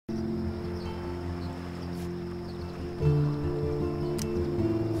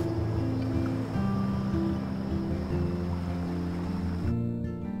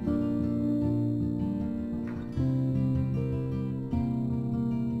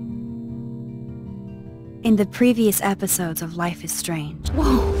In the previous episodes of Life is Strange.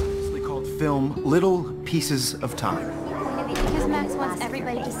 Whoa! It's called film Little Pieces of Time. Because Max wants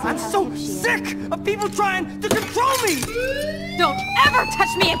everybody to see I'm so sick of people trying to control me! Don't ever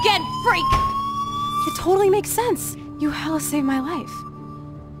touch me again, freak! It totally makes sense. You hella saved my life.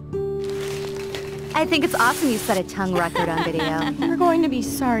 I think it's awesome you set a tongue record on video. You're going to be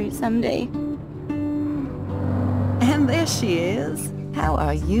sorry someday. And there she is. How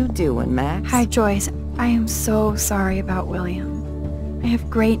are you doing, Max? Hi, Joyce. I am so sorry about William. I have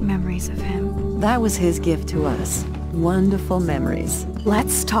great memories of him. That was his gift to us. Wonderful memories.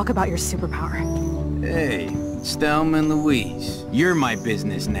 Let's talk about your superpower. Hey, it's Thelma and Louise. You're my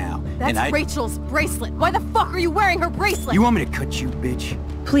business now. That's Rachel's bracelet. Why the fuck are you wearing her bracelet? You want me to cut you, bitch?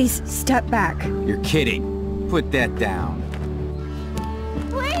 Please, step back. You're kidding. Put that down.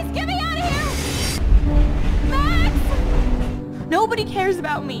 Please, get me out of here! Max! Nobody cares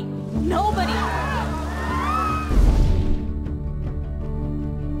about me. Nobody.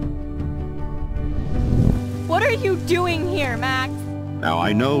 What are you doing here, Max? Now,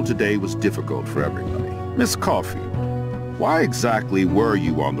 I know today was difficult for everybody. Miss Caulfield, why exactly were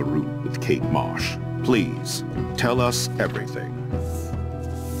you on the route with Kate Marsh? Please, tell us everything.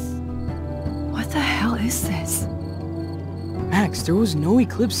 What the hell is this? Max, there was no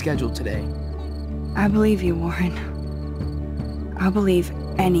eclipse scheduled today. I believe you, Warren. I'll believe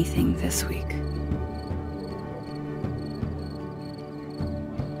anything this week.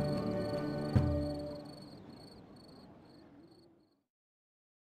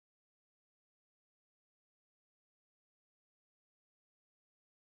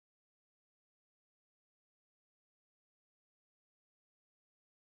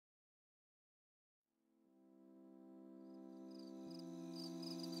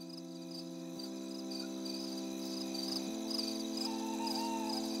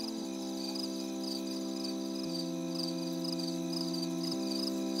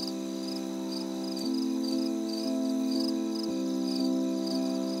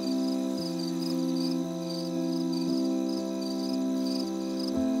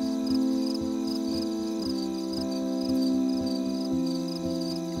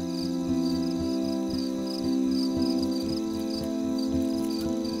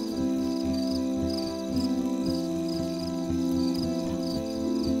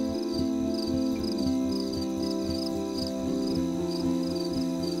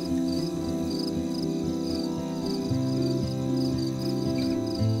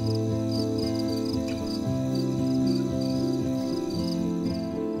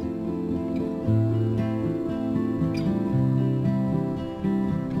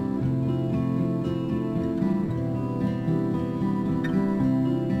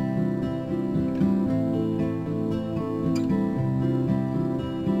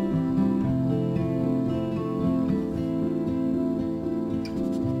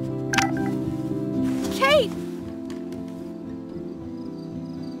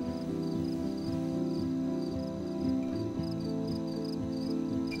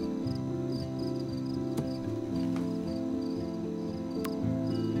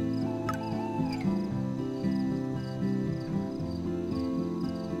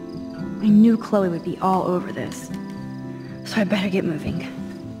 I knew Chloe would be all over this, so I better get moving.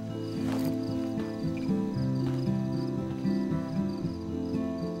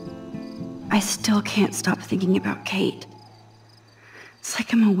 I still can't stop thinking about Kate. It's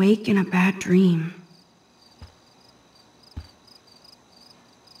like I'm awake in a bad dream.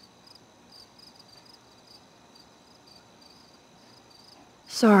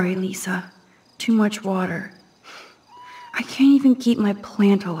 Sorry, Lisa. Too much water. I can't even keep my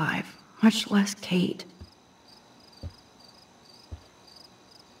plant alive, much less Kate.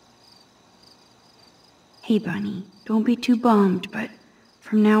 Hey, Bunny, don't be too bummed, but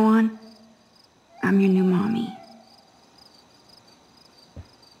from now on, I'm your new mommy.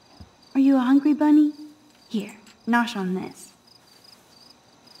 Are you a hungry bunny? Here, nosh on this.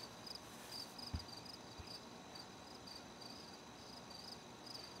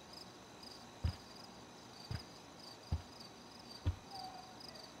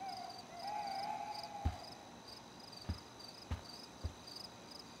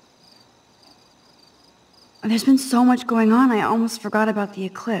 There's been so much going on, I almost forgot about the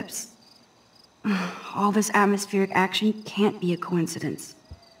eclipse. All this atmospheric action can't be a coincidence.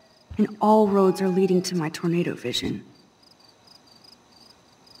 And all roads are leading to my tornado vision.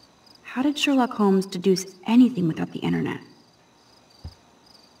 How did Sherlock Holmes deduce anything without the internet?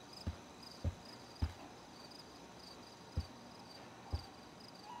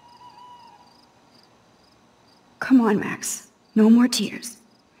 Come on, Max. No more tears.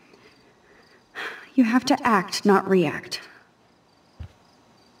 You have to act, not react.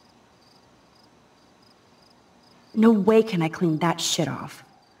 No way can I clean that shit off.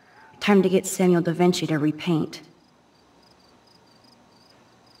 Time to get Samuel da Vinci to repaint.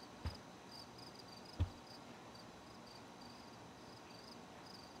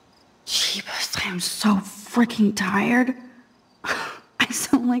 Jeebus, I am so freaking tired. I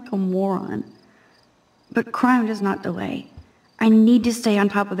sound like a moron. But crime does not delay. I need to stay on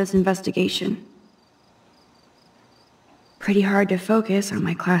top of this investigation. Pretty hard to focus on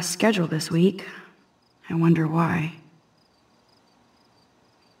my class schedule this week. I wonder why.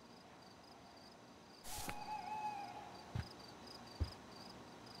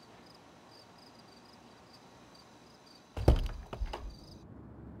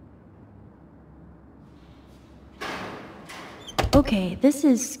 Okay, this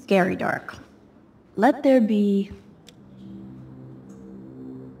is scary dark. Let there be...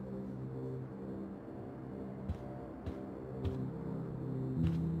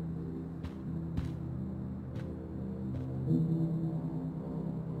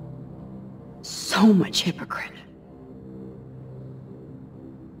 so much hypocrite.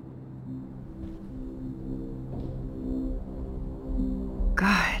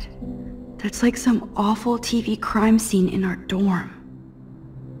 God, that's like some awful TV crime scene in our dorm.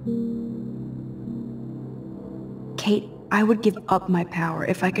 Kate, I would give up my power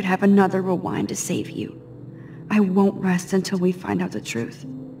if I could have another rewind to save you. I won't rest until we find out the truth,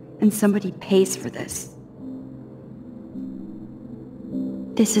 and somebody pays for this.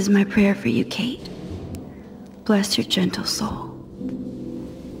 This is my prayer for you, Kate. Bless your gentle soul.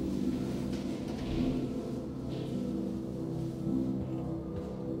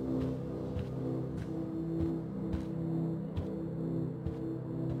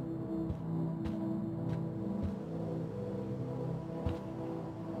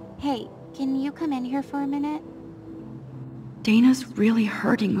 Hey, can you come in here for a minute? Dana's really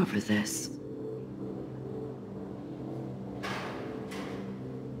hurting over this.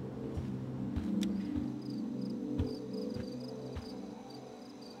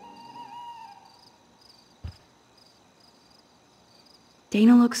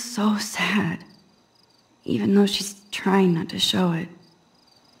 Dana looks so sad, even though she's trying not to show it.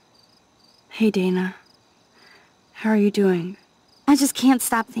 Hey, Dana. How are you doing? I just can't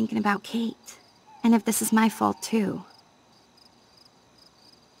stop thinking about Kate. And if this is my fault, too.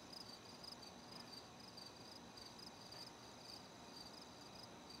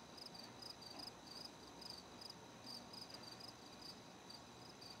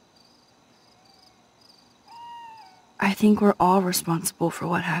 I think we're all responsible for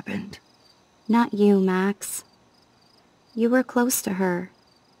what happened. Not you, Max. You were close to her.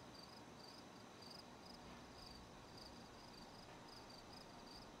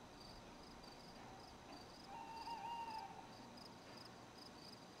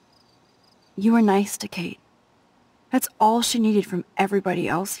 You were nice to Kate. That's all she needed from everybody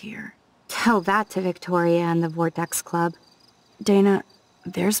else here. Tell that to Victoria and the Vortex Club. Dana,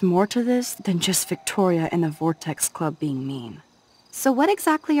 there's more to this than just Victoria and the Vortex Club being mean. So what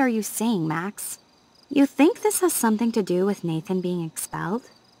exactly are you saying, Max? You think this has something to do with Nathan being expelled?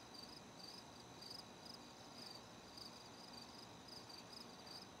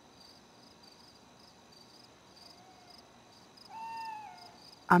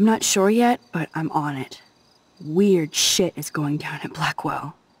 I'm not sure yet, but I'm on it. Weird shit is going down at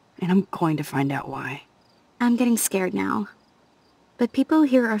Blackwell, and I'm going to find out why. I'm getting scared now. But people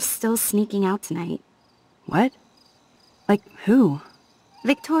here are still sneaking out tonight. What? Like who?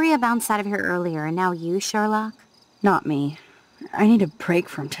 Victoria bounced out of here earlier, and now you, Sherlock? Not me. I need a break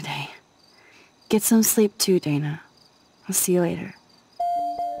from today. Get some sleep too, Dana. I'll see you later.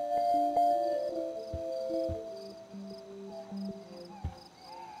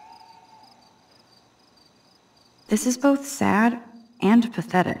 This is both sad and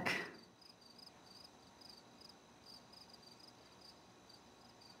pathetic.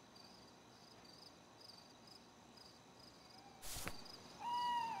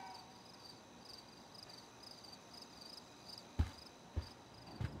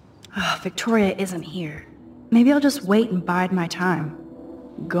 Victoria isn't here. Maybe I'll just wait and bide my time,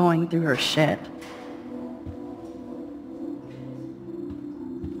 going through her shit.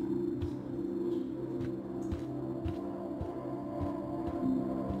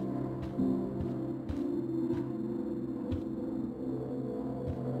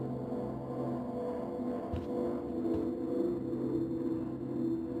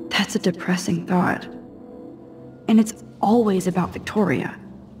 That's a depressing thought. And it's always about Victoria.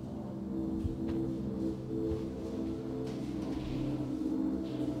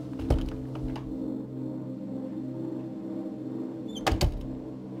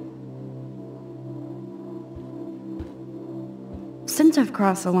 Since I've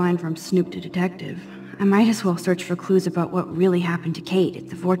crossed the line from snoop to detective, I might as well search for clues about what really happened to Kate at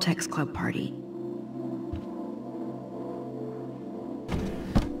the Vortex Club party.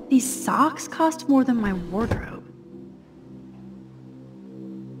 These socks cost more than my wardrobe.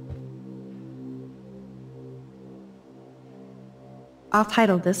 I'll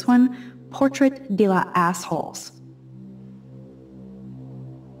title this one, Portrait de la Assholes.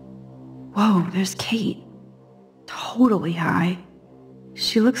 Whoa, there's Kate. Totally high.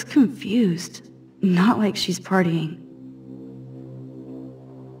 She looks confused. Not like she's partying.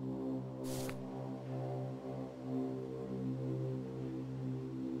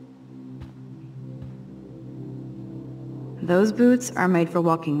 Those boots are made for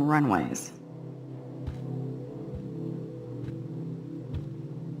walking runways.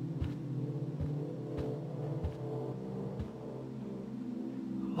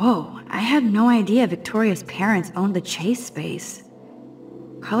 Whoa, I had no idea Victoria's parents owned the Chase space.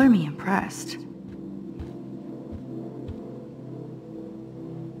 Color me impressed.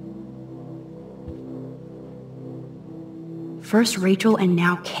 First Rachel and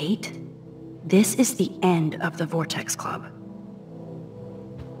now Kate? This is the end of the Vortex Club.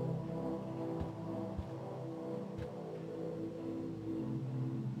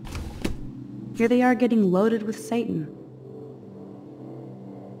 Here they are getting loaded with Satan.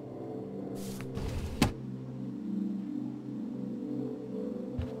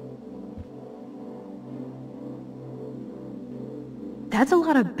 That's a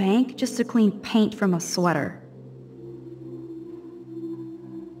lot of bank just to clean paint from a sweater.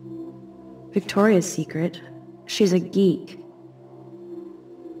 Victoria's secret. She's a geek.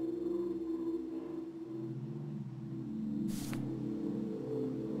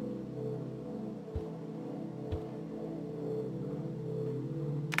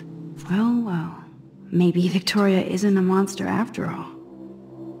 Well, maybe Victoria isn't a monster after all.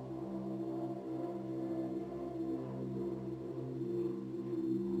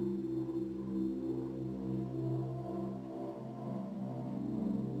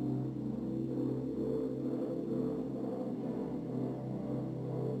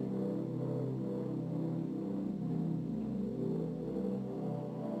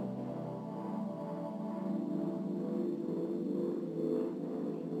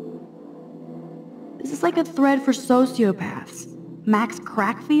 This is like a thread for sociopaths. Max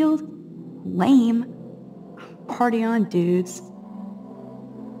Crackfield? Lame. Party on, dudes.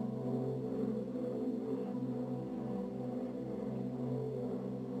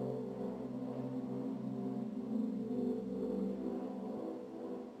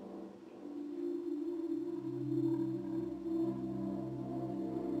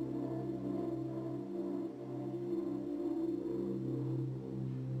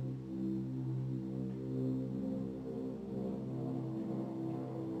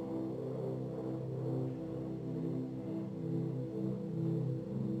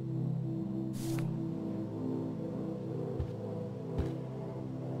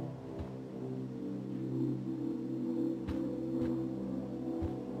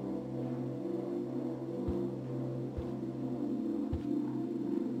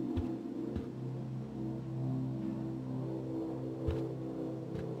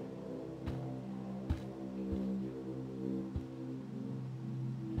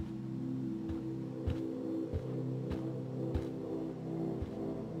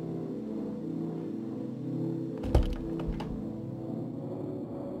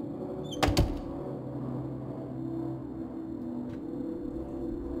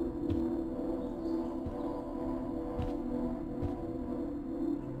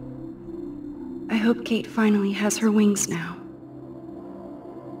 I hope Kate finally has her wings now.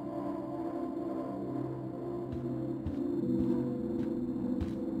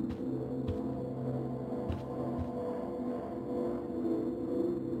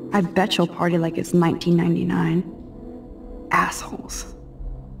 I bet she'll party like it's 1999. Assholes.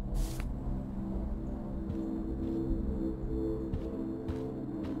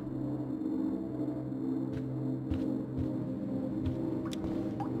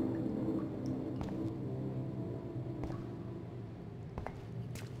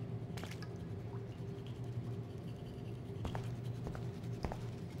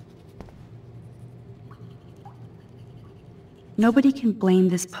 Nobody can blame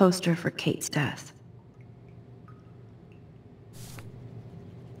this poster for Kate's death.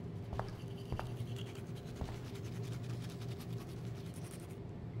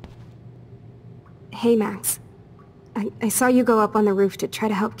 Hey, Max. I saw you go up on the roof to try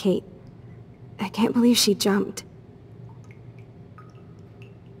to help Kate. I can't believe she jumped.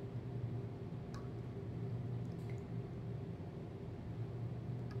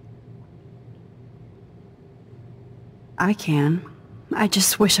 I can. I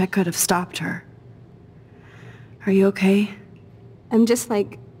just wish I could have stopped her. Are you okay? I'm just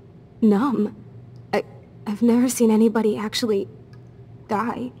like, numb. I've never seen anybody actually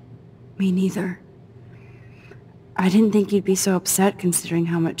die. Me neither. I didn't think you'd be so upset considering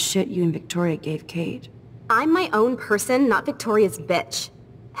how much shit you and Victoria gave Kate. I'm my own person, not Victoria's bitch.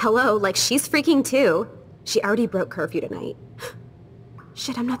 Hello, like she's freaking too. She already broke curfew tonight.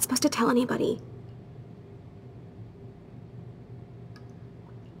 Shit, I'm not supposed to tell anybody.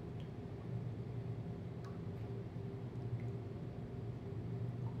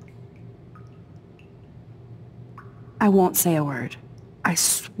 I won't say a word. I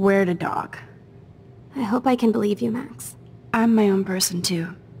swear to dog. I hope I can believe you, Max. I'm my own person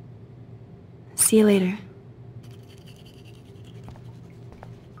too. See you later.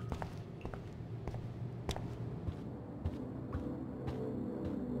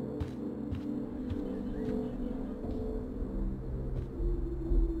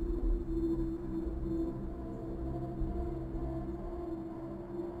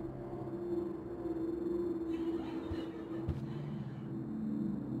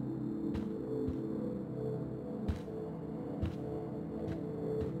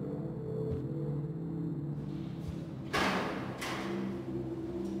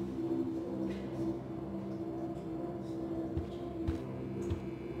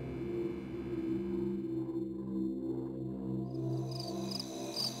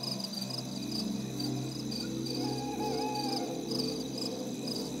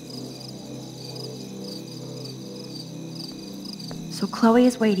 So Chloe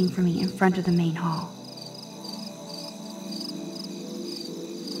is waiting for me in front of the main hall.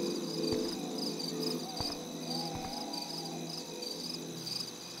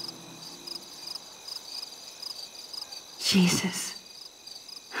 Jesus.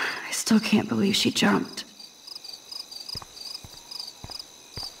 I still can't believe she jumped.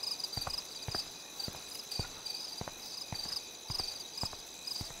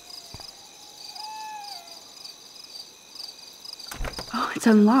 Oh, it's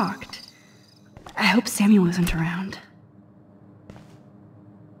unlocked. I hope Samuel isn't around.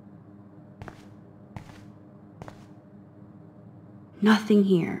 Nothing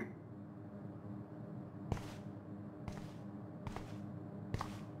here.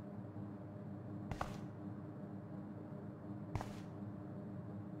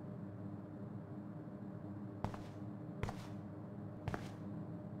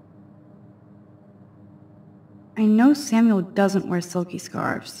 I know Samuel doesn't wear silky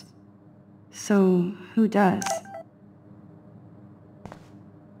scarves. So, who does?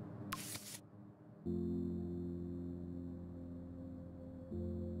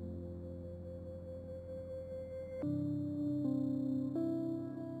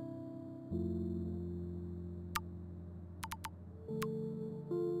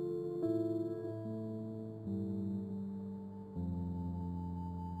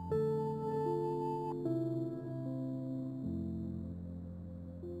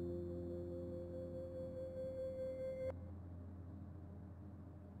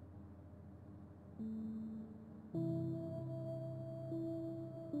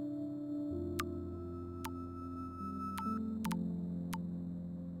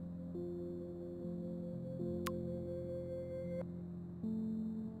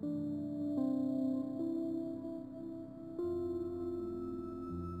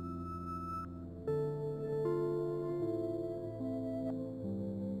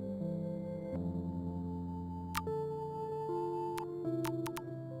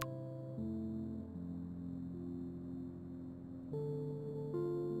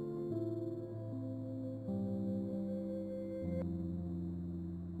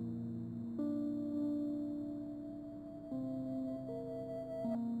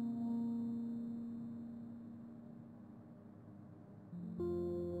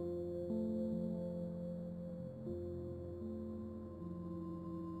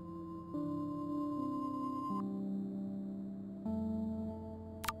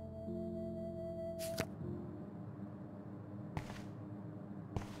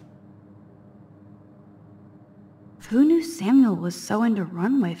 Who knew Samuel was so into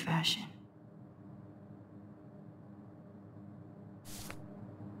runway fashion?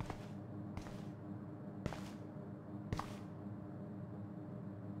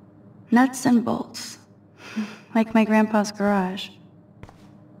 Nuts and bolts, like my grandpa's garage.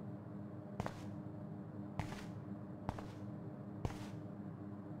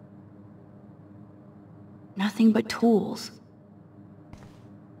 Nothing but tools.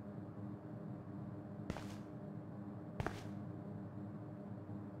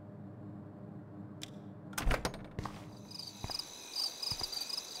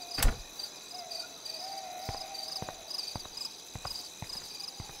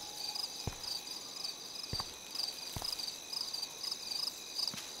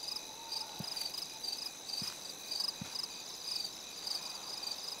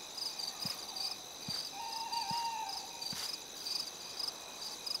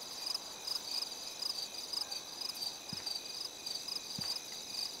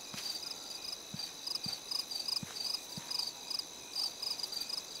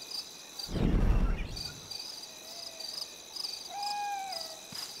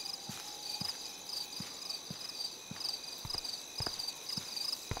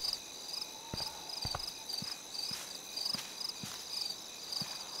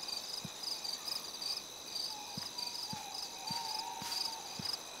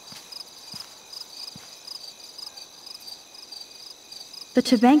 The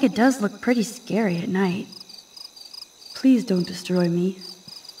Tobanga does look pretty scary at night. Please don't destroy me.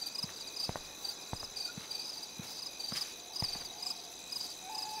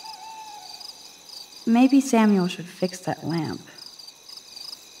 Maybe Samuel should fix that lamp.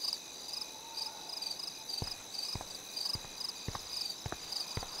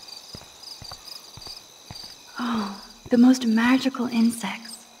 Oh, the most magical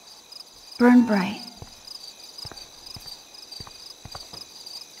insects. Burn bright.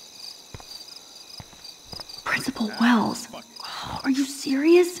 Principal Wells. Oh, are you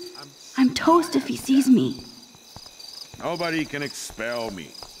serious? I'm toast if he sees me. Nobody can expel me.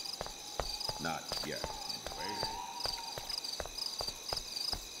 Not yet, anyway.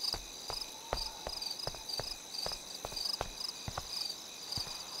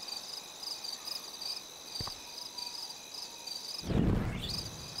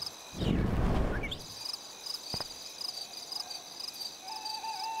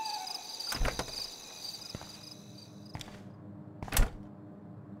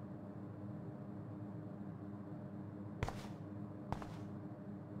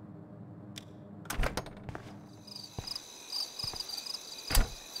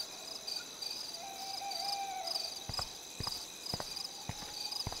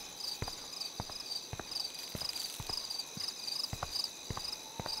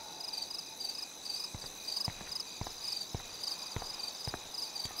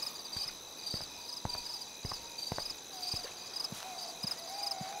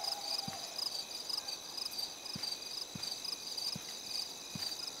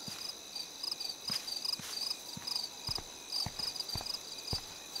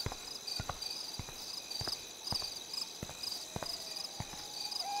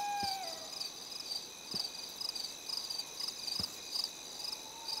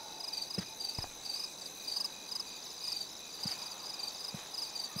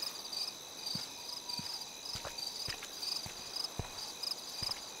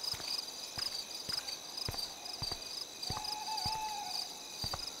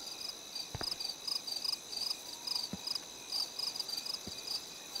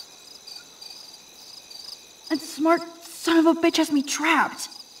 That smart son of a bitch has me trapped.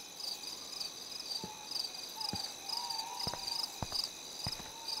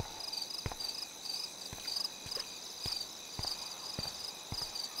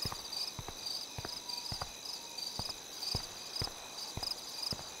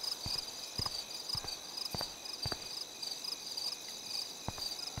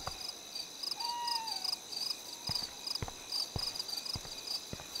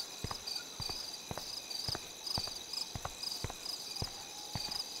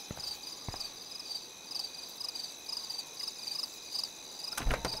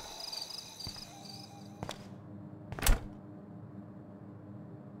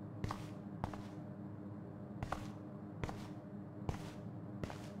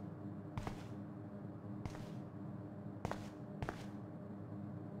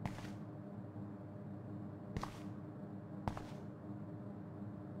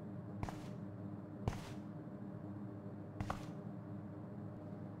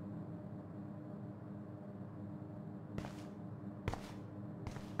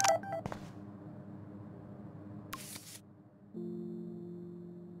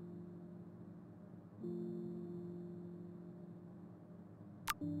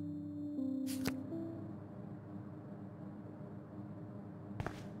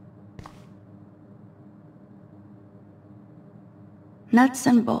 Nuts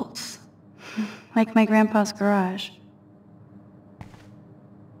and bolts, like my grandpa's garage.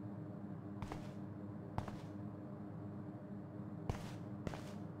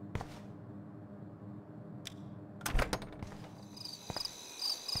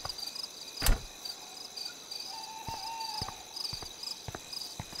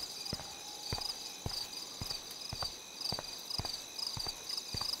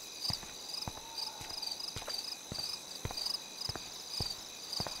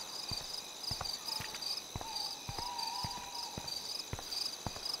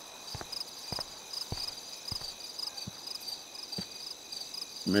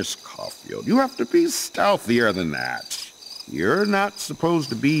 Miss Caulfield, you have to be stealthier than that. You're not supposed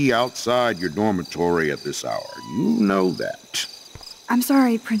to be outside your dormitory at this hour. You know that. I'm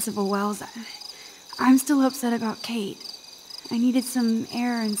sorry, Principal Wells. I'm still upset about Kate. I needed some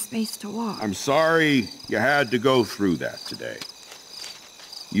air and space to walk. I'm sorry you had to go through that today.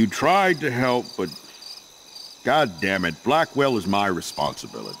 You tried to help, but God damn it, Blackwell is my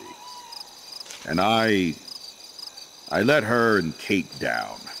responsibility. And I let her and Kate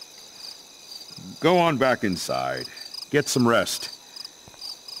down. Go on back inside. Get some rest.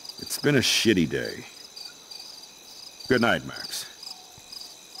 It's been a shitty day. Good night, Max.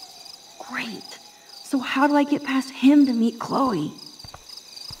 Great. So how do I get past him to meet Chloe?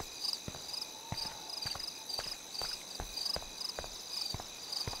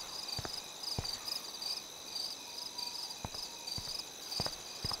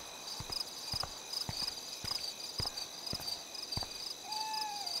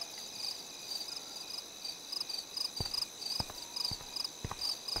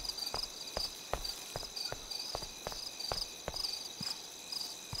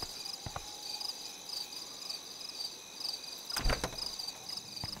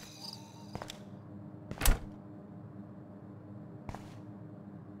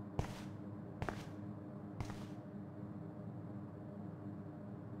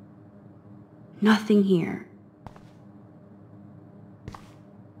 Nothing here.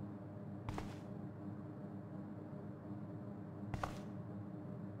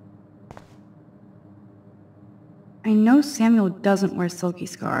 I know Samuel doesn't wear silky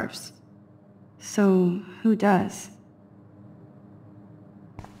scarves. So, who does?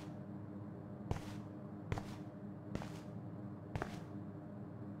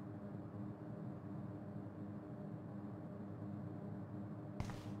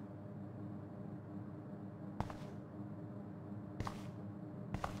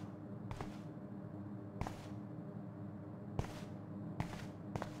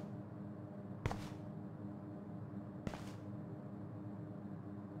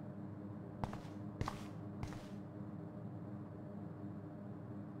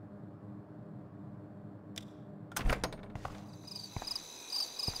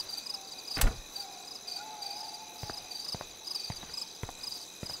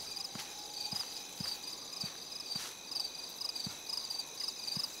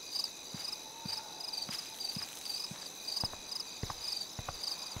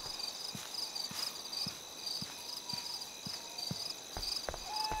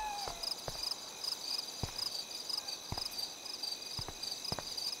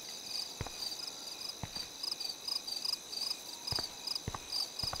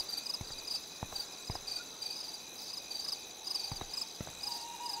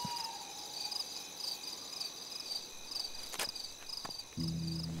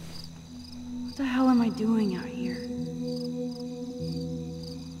 What the hell am I doing out here?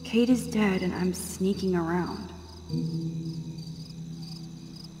 Kate is dead and I'm sneaking around.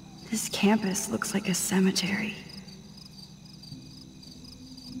 This campus looks like a cemetery.